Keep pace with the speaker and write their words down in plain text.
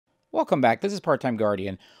Welcome back, this is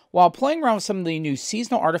PartTimeGuardian. While playing around with some of the new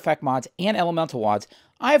seasonal artifact mods and elemental mods,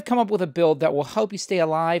 I have come up with a build that will help you stay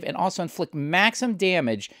alive and also inflict maximum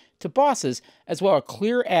damage to bosses, as well as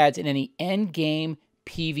clear adds in any endgame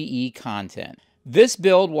PVE content. This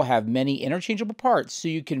build will have many interchangeable parts, so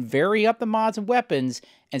you can vary up the mods and weapons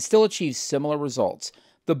and still achieve similar results.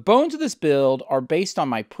 The bones of this build are based on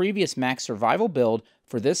my previous max survival build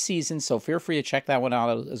for this season, so feel free to check that one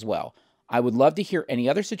out as well. I would love to hear any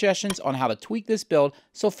other suggestions on how to tweak this build,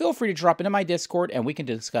 so feel free to drop into my Discord and we can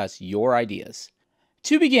discuss your ideas.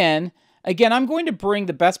 To begin, again, I'm going to bring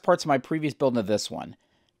the best parts of my previous build into this one.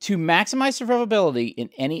 To maximize survivability in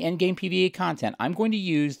any endgame PvE content, I'm going to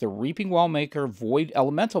use the Reaping Wellmaker Void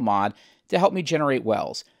Elemental mod to help me generate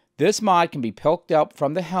wells. This mod can be picked up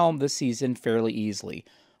from the helm this season fairly easily.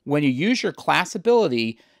 When you use your class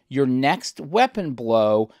ability, your next weapon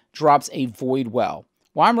blow drops a Void Well.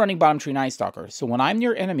 Well, I'm running Bottom Tree Night Stalker, so when I'm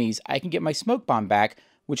near enemies, I can get my Smoke Bomb back,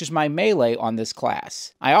 which is my melee on this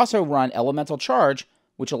class. I also run Elemental Charge,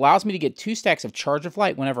 which allows me to get 2 stacks of Charge of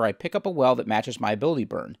Light whenever I pick up a well that matches my ability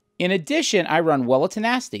burn. In addition, I run Well of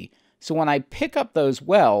Tenacity, so when I pick up those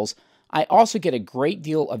wells, I also get a great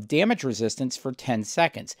deal of damage resistance for 10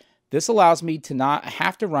 seconds. This allows me to not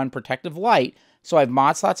have to run Protective Light, so I have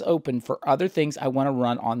mod slots open for other things I want to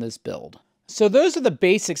run on this build. So those are the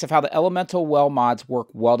basics of how the elemental well mods work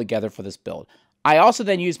well together for this build. I also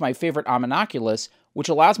then use my favorite Ominoculus, which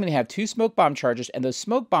allows me to have 2 smoke bomb charges, and those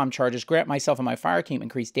smoke bomb charges grant myself and my fire team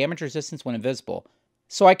increased damage resistance when invisible.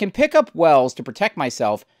 So I can pick up wells to protect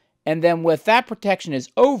myself, and then with that protection is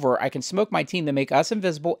over, I can smoke my team to make us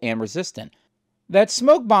invisible and resistant. That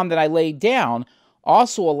smoke bomb that I laid down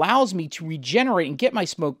also allows me to regenerate and get my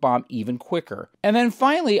smoke bomb even quicker. And then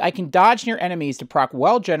finally, I can dodge near enemies to proc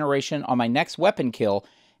well generation on my next weapon kill,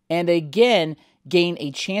 and again, gain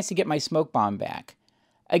a chance to get my smoke bomb back.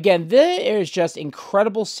 Again, there is just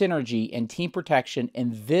incredible synergy and team protection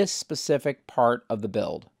in this specific part of the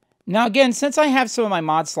build. Now again, since I have some of my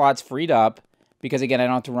mod slots freed up, because again, I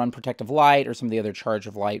don't have to run Protective Light or some of the other Charge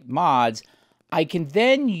of Light mods, I can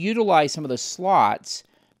then utilize some of the slots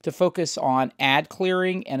to focus on ad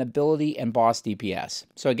clearing and ability and boss DPS.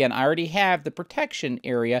 So again, I already have the protection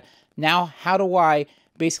area. Now, how do I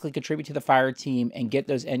basically contribute to the fire team and get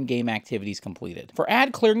those endgame activities completed? For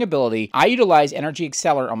ad clearing ability, I utilize energy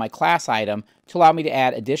accelerant on my class item to allow me to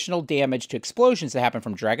add additional damage to explosions that happen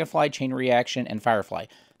from dragonfly, chain reaction, and firefly.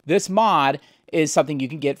 This mod is something you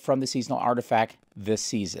can get from the seasonal artifact this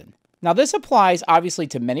season. Now, this applies obviously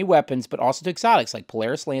to many weapons, but also to exotics like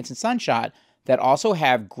Polaris Lance and Sunshot, that also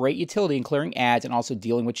have great utility in clearing ads and also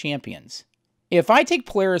dealing with champions. If I take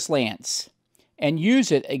Polaris Lance and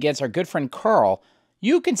use it against our good friend Carl,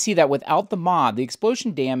 you can see that without the mod, the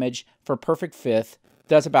explosion damage for Perfect Fifth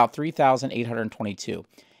does about 3,822.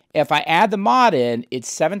 If I add the mod in,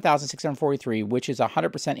 it's 7,643, which is a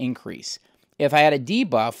 100% increase. If I add a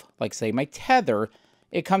debuff, like say my Tether,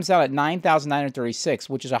 it comes out at 9,936,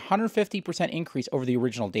 which is a 150% increase over the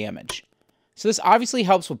original damage. So this obviously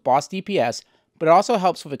helps with boss DPS, but it also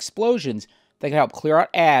helps with explosions that can help clear out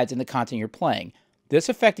ads in the content you're playing. This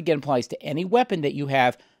effect again applies to any weapon that you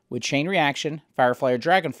have with chain reaction, firefly, or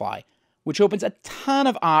dragonfly, which opens a ton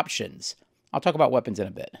of options. I'll talk about weapons in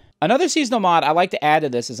a bit. Another seasonal mod I like to add to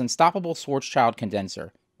this is Unstoppable Schwarzschild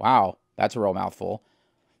Condensor. Wow, that's a real mouthful.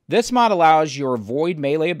 This mod allows your void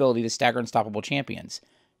melee ability to stagger unstoppable champions.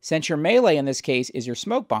 Since your melee in this case is your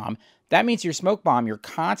smoke bomb, that means your smoke bomb you're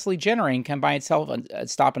constantly generating can by itself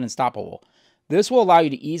stop an unstoppable. This will allow you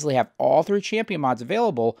to easily have all 3 champion mods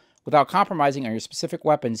available without compromising on your specific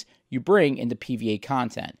weapons you bring into PvE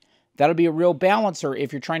content. That'll be a real balancer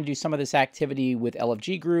if you're trying to do some of this activity with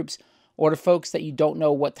LFG groups or to folks that you don't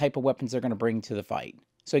know what type of weapons they're going to bring to the fight.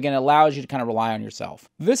 So again, it allows you to kind of rely on yourself.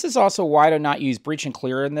 This is also why I do not use Breach and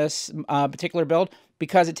Clear in this particular build,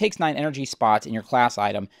 because it takes 9 energy spots in your class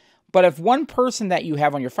item. But if one person that you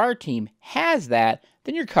have on your fire team has that,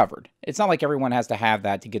 then you're covered. It's not like everyone has to have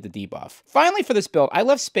that to get the debuff. Finally, for this build, I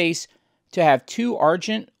left space to have 2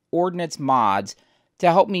 argent ordnance mods to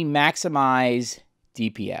help me maximize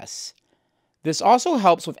DPS. This also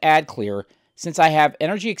helps with ad clear. Since I have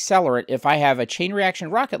energy accelerant, if I have a chain reaction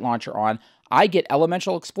rocket launcher on, I get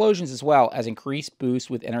elemental explosions as well as increased boost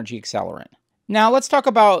with energy accelerant. Now let's talk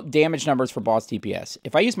about damage numbers for boss DPS.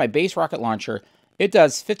 If I use my base rocket launcher, it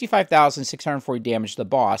does 55,640 damage to the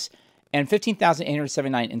boss and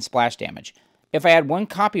 15,879 in splash damage. If I add 1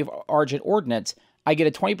 copy of Argent Ordnance, I get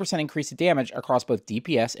a 20% increase in damage across both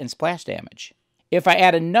DPS and splash damage. If I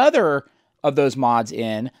add another of those mods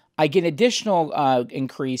in, I get an additional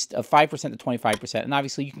increase of 5% to 25%. And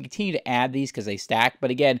obviously you can continue to add these because they stack.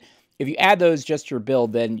 But again, if you add those just to your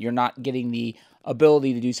build, then you're not getting the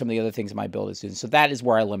ability to do some of the other things in my build is doing. So that is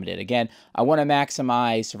where I limit it. Again, I want to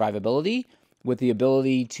maximize survivability with the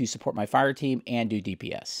ability to support my fire team and do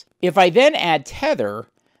DPS. If I then add tether,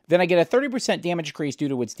 then I get a 30% damage increase due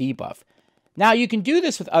to its debuff. Now, you can do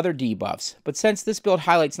this with other debuffs, but since this build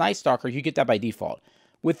highlights Night Stalker, you get that by default.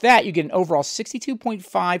 With that, you get an overall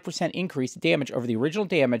 62.5% increase in damage over the original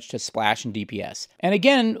damage to splash and DPS. And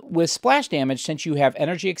again, with splash damage, since you have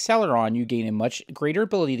energy accelerant, you gain a much greater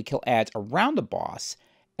ability to kill adds around the boss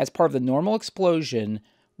as part of the normal explosion,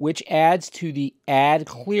 which adds to the ad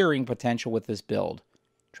clearing potential with this build.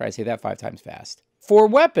 Try to say that 5 times fast. For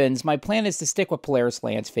weapons, my plan is to stick with Polaris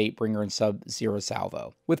Lance, Fatebringer, and Subzero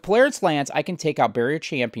Salvo. With Polaris Lance, I can take out barrier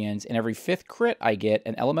champions, and every 5th crit I get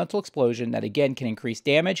an elemental explosion that again can increase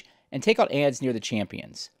damage and take out adds near the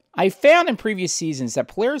champions. I found in previous seasons that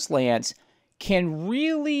Polaris Lance can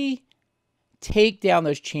really take down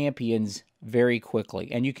those champions very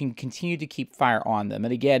quickly, and you can continue to keep fire on them.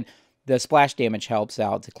 And again, the splash damage helps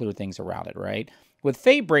out to clear things around it, right? With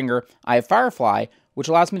Fatebringer, I have Firefly, which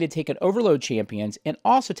allows me to take an overload champions and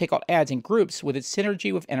also take out adds in groups with its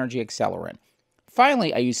synergy with energy accelerant.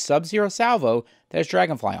 Finally, I use Subzero Salvo that has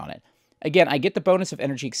dragonfly on it. Again, I get the bonus of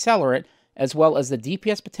energy accelerant as well as the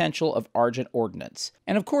DPS potential of argent ordnance.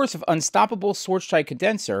 And of course, with Unstoppable Schwarzschild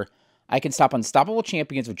Condensor, I can stop unstoppable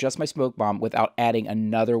champions with just my smoke bomb without adding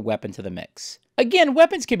another weapon to the mix. Again,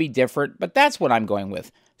 weapons can be different, but that's what I'm going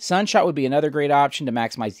with. Sunshot would be another great option to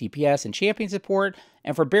maximize DPS and champion support,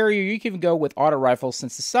 and for barrier, you can go with auto rifle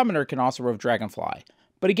since the summoner can also rove dragonfly.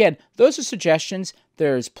 But again, those are suggestions.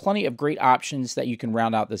 There's plenty of great options that you can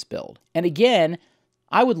round out this build. And again,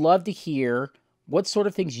 I would love to hear what sort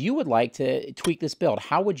of things you would like to tweak this build.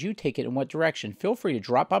 How would you take it in what direction? Feel free to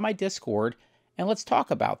drop by my Discord, and let's talk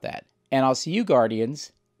about that. And I'll see you,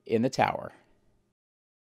 Guardians, in the tower.